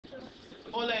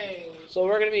So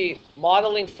we're going to be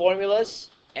modeling formulas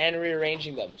and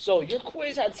rearranging them. So your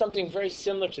quiz had something very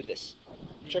similar to this,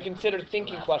 which are considered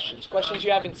thinking questions. Questions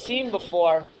you haven't seen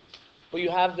before, but you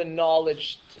have the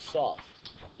knowledge to solve.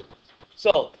 So,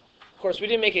 of course, we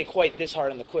didn't make it quite this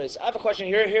hard on the quiz. I have a question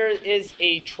here. Here is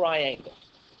a triangle.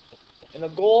 And the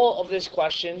goal of this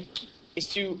question is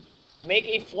to make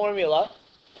a formula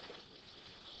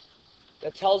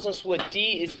that tells us what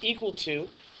D is equal to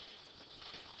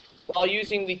while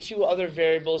using the two other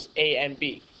variables A and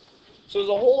B. So there's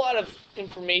a whole lot of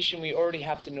information we already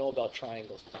have to know about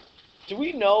triangles. Do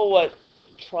we know what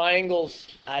triangles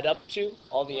add up to?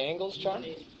 All the angles, John?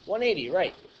 180,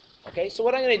 right. Okay, so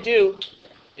what I'm going to do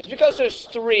is, because there's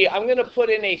three, I'm going to put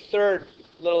in a third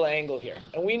little angle here.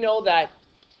 And we know that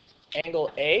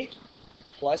angle A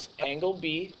plus angle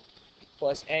B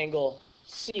plus angle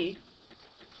C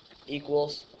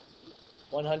equals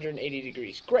 180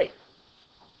 degrees. Great.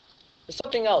 There's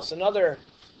something else, another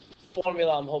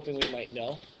formula I'm hoping we might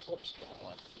know. Whoops.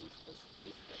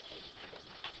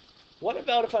 What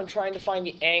about if I'm trying to find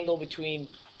the angle between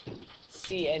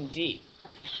C and D?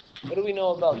 What do we know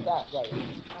about that? Right.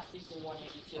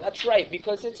 That's right,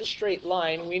 because it's a straight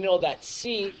line, we know that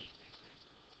C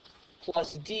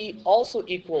plus D also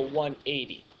equal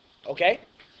 180. Okay?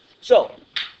 So,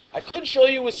 I could show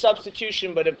you with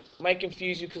substitution, but it might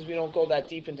confuse you because we don't go that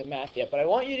deep into math yet. But I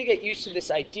want you to get used to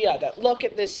this idea that look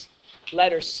at this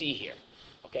letter C here.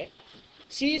 Okay?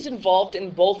 C is involved in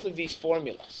both of these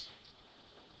formulas.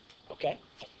 Okay?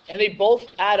 And they both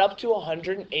add up to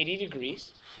 180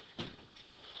 degrees.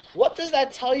 What does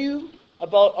that tell you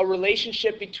about a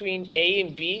relationship between A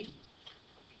and B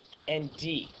and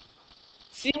D?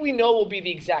 C we know will be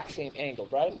the exact same angle,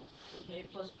 right? A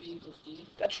plus B equals D.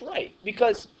 That's right,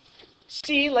 because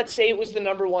C, let's say it was the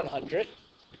number 100,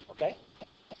 okay?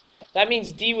 That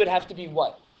means D would have to be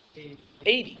what?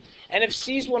 80. And if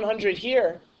C's 100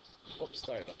 here, oops,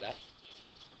 sorry about that,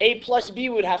 A plus B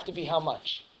would have to be how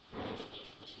much?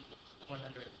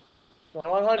 100.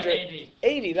 100. 80.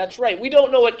 80, that's right. We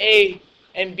don't know what A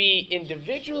and B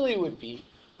individually would be,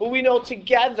 but we know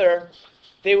together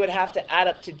they would have to add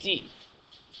up to D.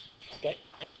 Okay?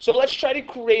 So let's try to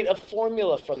create a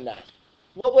formula from that.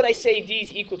 What would I say D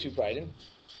is equal to, Bryden?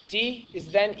 D is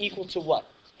then equal to what?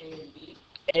 A and B.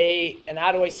 A, and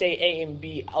how do I say A and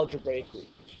B algebraically?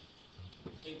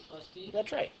 A plus B.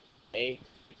 That's right. A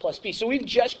plus B. So we've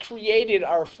just created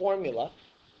our formula.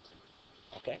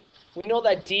 Okay? We know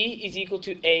that D is equal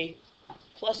to A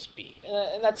plus B.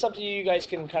 And that's something you guys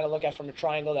can kind of look at from a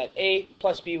triangle, that A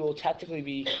plus B will technically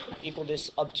be equal to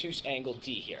this obtuse angle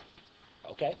D here.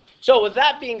 Okay? So with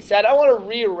that being said, I want to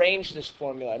rearrange this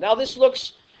formula. Now this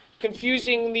looks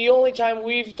confusing. The only time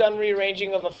we've done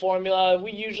rearranging of a formula,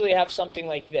 we usually have something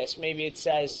like this. Maybe it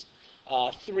says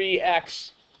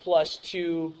 3x plus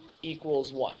 2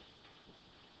 equals 1.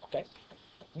 Okay?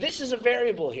 This is a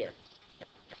variable here.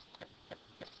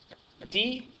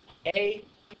 D, A,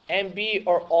 and B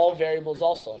are all variables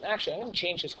also. And actually, I'm going to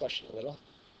change this question a little.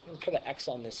 I'm going to put an X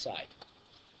on this side.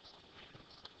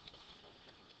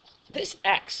 This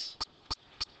X,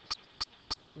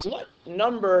 what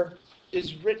number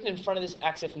is written in front of this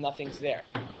X if nothing's there?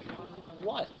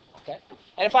 1. Okay?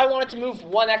 And if I wanted to move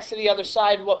 1x to the other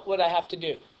side, what would I have to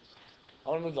do? I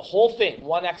want to move the whole thing,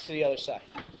 1x to the other side.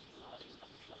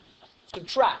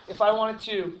 Subtract. If I wanted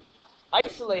to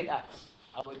isolate x,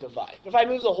 I would divide. If I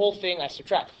move the whole thing, I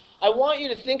subtract. I want you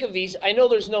to think of these. I know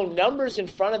there's no numbers in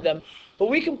front of them, but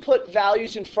we can put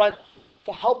values in front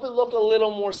to help it look a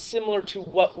little more similar to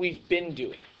what we've been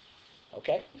doing.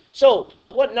 Okay? So,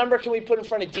 what number can we put in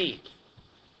front of D?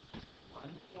 1.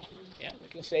 Yeah, we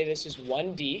can say this is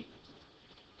 1D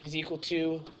is equal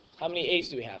to, how many A's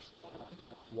do we have?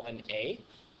 1A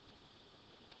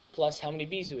plus how many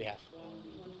B's do we have?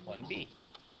 1B.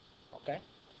 Okay?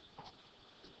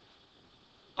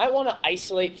 I want to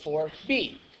isolate for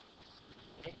B.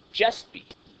 Okay? Just B.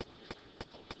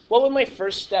 What would my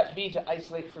first step be to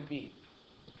isolate for B?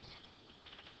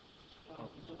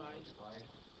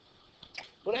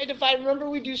 When I divide, remember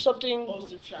we do something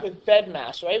with bed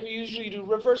mass, right? We usually do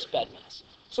reverse bed mass.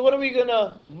 So what are we going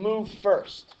to move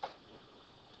first?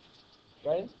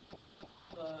 Right?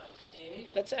 A.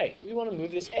 That's A. We want to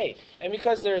move this A. And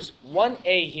because there's one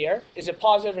A here, is it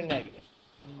positive or negative?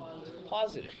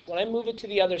 Positive. When I move it to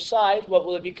the other side, what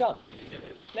will it become?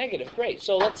 Negative. Great.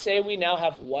 So let's say we now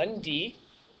have 1D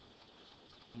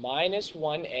minus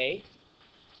 1A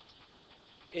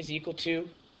is equal to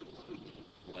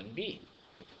 1B.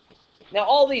 Now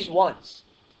all these ones,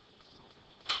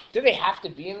 Do they have to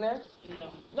be in there?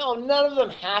 No. No, none of them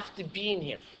have to be in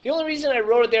here. The only reason I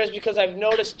wrote it there is because I've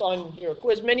noticed on your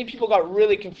quiz, many people got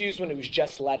really confused when it was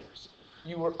just letters.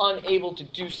 You were unable to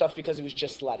do stuff because it was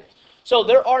just letters. So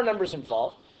there are numbers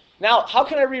involved. Now, how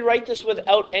can I rewrite this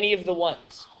without any of the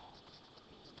ones?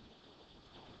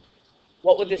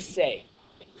 What would this say?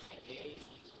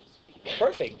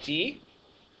 Perfect, D.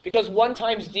 Because 1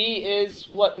 times D is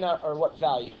what what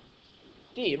value?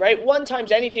 D, right? 1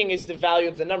 times anything is the value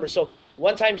of the number. So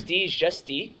 1 times D is just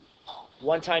D.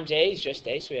 1 times A is just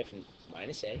A, so we have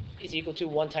minus A is equal to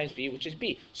 1 times B, which is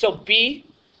B. So B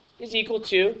is equal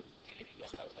to,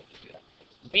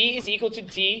 B is equal to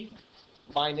D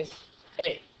minus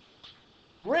A.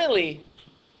 Really,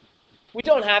 we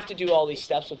don't have to do all these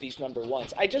steps with these number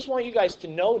ones. I just want you guys to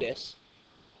notice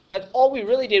that all we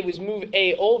really did was move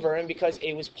A over, and because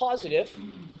A was positive,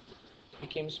 it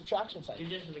became a subtraction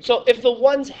sign. So if the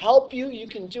ones help you, you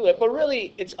can do it, but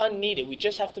really it's unneeded. We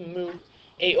just have to move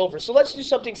A over. So let's do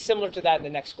something similar to that in the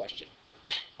next question.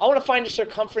 I want to find the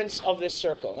circumference of this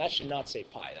circle. That should not say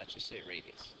pi, that should say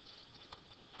radius.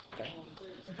 Okay.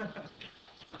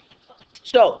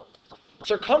 So,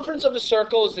 circumference of a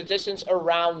circle is the distance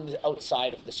around the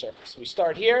outside of the circle. So we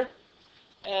start here,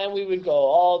 and we would go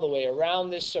all the way around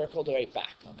this circle to right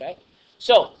back, okay?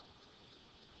 So,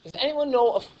 does anyone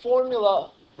know a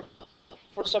formula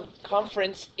for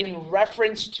circumference in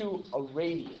reference to a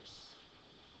radius?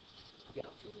 Yeah.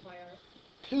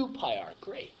 2 pi r,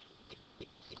 great.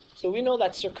 So we know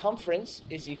that circumference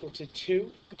is equal to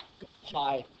 2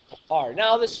 pi r.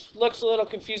 Now this looks a little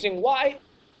confusing. Why?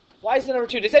 Why is the number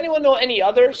 2? Does anyone know any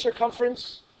other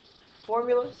circumference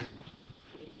formulas?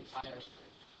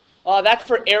 That's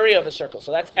for area of a circle,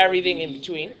 so that's everything in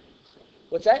between.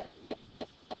 What's that?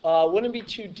 Wouldn't it be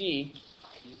 2d?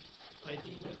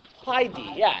 Pi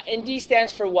d, yeah. And d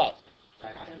stands for what?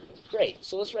 Great.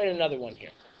 So let's write another one here.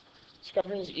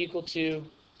 Circumference is equal to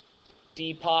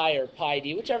d pi or pi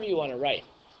d, whichever you want to write.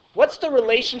 What's the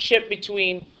relationship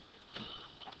between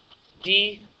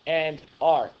d and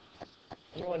r?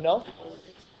 Anyone know?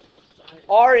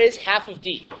 R is half of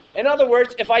d. In other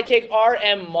words, if I take r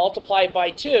and multiply it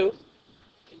by 2,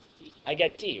 I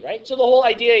get d, right? So the whole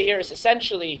idea here is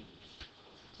essentially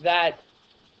that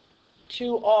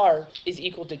 2r is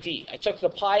equal to d. I took the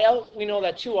pi out. We know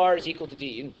that 2r is equal to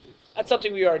d. And that's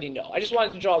something we already know. I just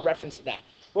wanted to draw a reference to that.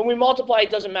 When we multiply, it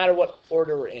doesn't matter what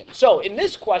order we're in. So in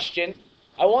this question,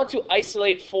 I want to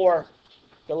isolate for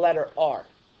the letter r.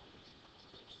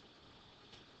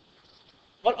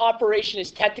 What operation is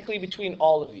technically between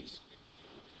all of these?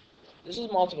 This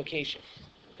is multiplication.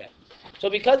 Okay.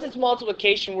 So because it's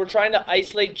multiplication, we're trying to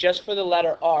isolate just for the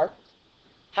letter r.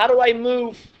 How do I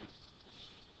move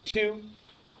 2,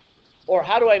 or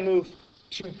how do I move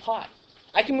 2 pi?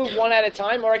 I can move one at a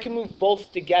time, or I can move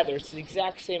both together. It's the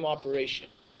exact same operation.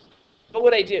 What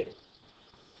would I do?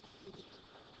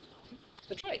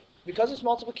 That's right. Because it's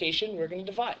multiplication, we're going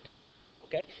to divide.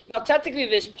 Okay. Now, technically,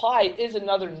 this pi is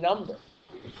another number,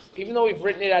 even though we've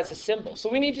written it as a symbol. So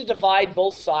we need to divide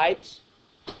both sides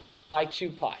by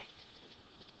 2 pi.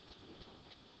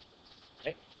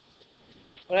 Okay.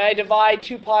 When I divide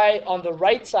 2 pi on the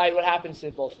right side, what happens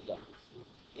to both of them?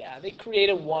 Yeah, they create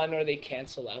a 1 or they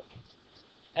cancel out.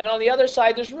 And on the other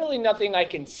side, there's really nothing I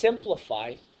can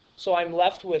simplify. So I'm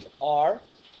left with r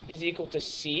is equal to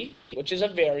c, which is a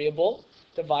variable,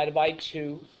 divided by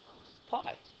 2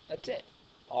 pi. That's it.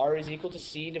 R is equal to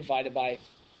c divided by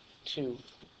 2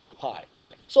 pi.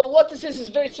 So what this is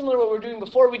very similar to what we were doing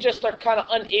before. We just are kind of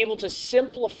unable to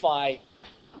simplify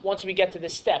once we get to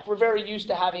this step. We're very used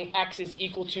to having x is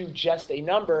equal to just a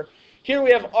number. Here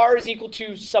we have r is equal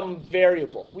to some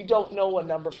variable. We don't know a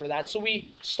number for that. So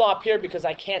we stop here because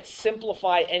I can't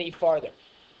simplify any farther.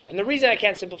 And the reason I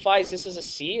can't simplify is this is a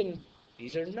c and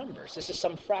these are numbers. This is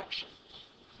some fraction.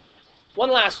 One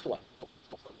last one.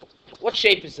 What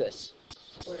shape is this?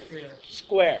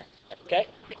 Square. Okay.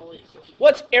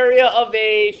 What's area of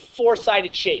a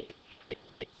four-sided shape?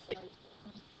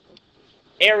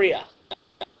 Area.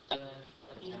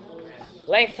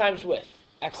 Length times width.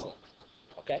 Excellent.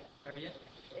 Okay.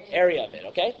 Area of it,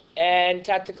 okay? And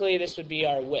technically this would be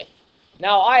our width.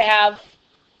 Now I have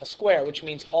a square, which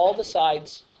means all the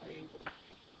sides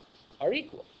are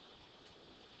equal.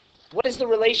 What is the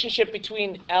relationship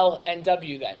between L and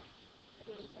W then?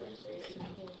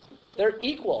 They're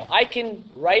equal. I can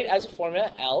write as a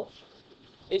formula L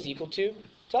is equal to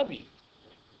W.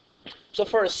 So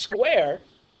for a square,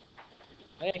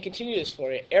 I'm going to continue this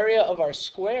for you. Area of our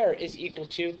square is equal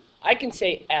to, I can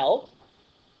say L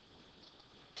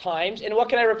times, and what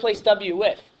can I replace W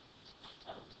with?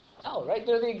 L, right?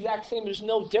 They're the exact same. There's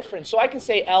no difference. So I can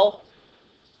say L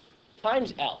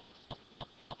times L.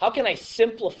 How can I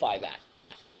simplify that?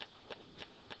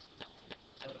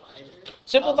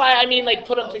 Simplify, I mean like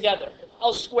put them together.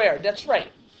 L squared, that's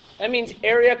right. That means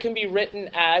area can be written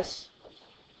as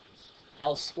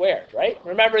L squared, right?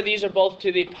 Remember, these are both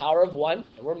to the power of 1,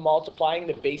 and we're multiplying.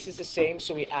 The base is the same,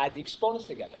 so we add the exponents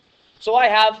together. So I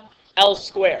have L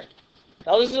squared.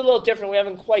 Now this is a little different. We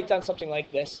haven't quite done something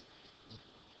like this.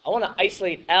 I want to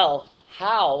isolate L.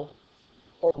 How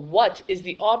or what is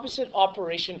the opposite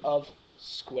operation of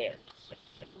squared?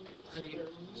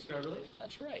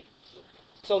 That's right.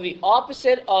 So the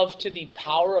opposite of to the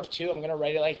power of 2, I'm going to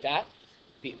write it like that.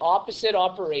 The opposite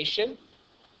operation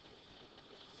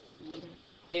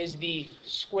is the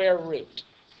square root.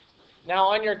 Now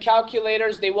on your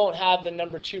calculators, they won't have the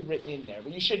number 2 written in there,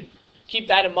 but you should keep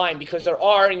that in mind because there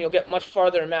are, and you'll get much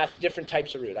farther in math, different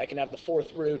types of root. I can have the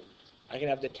 4th root, I can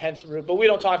have the 10th root, but we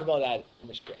don't talk about that in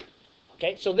this grade.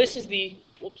 Okay, so this is the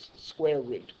square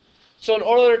root. So in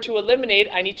order to eliminate,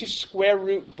 I need to square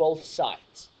root both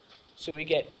sides. So we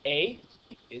get a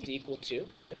is equal to,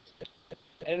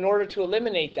 and in order to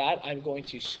eliminate that, I'm going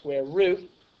to square root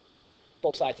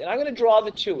both sides. And I'm going to draw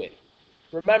the 2 in.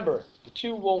 Remember, the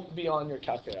 2 won't be on your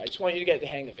calculator. I just want you to get the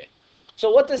hang of it. So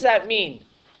what does that mean?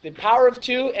 The power of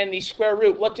 2 and the square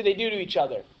root, what do they do to each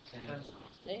other?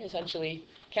 They essentially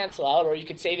cancel out, or you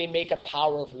could say they make a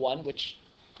power of 1, which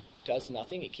does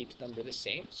nothing. It keeps the number the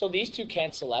same. So these 2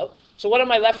 cancel out. So what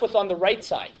am I left with on the right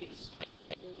side?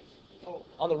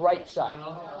 On the right side,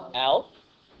 L.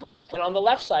 And on the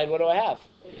left side, what do I have?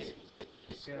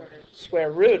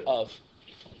 Square root of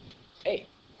A.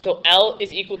 So L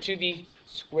is equal to the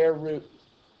square root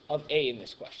of A in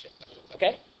this question.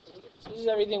 Okay? So this is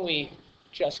everything we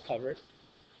just covered.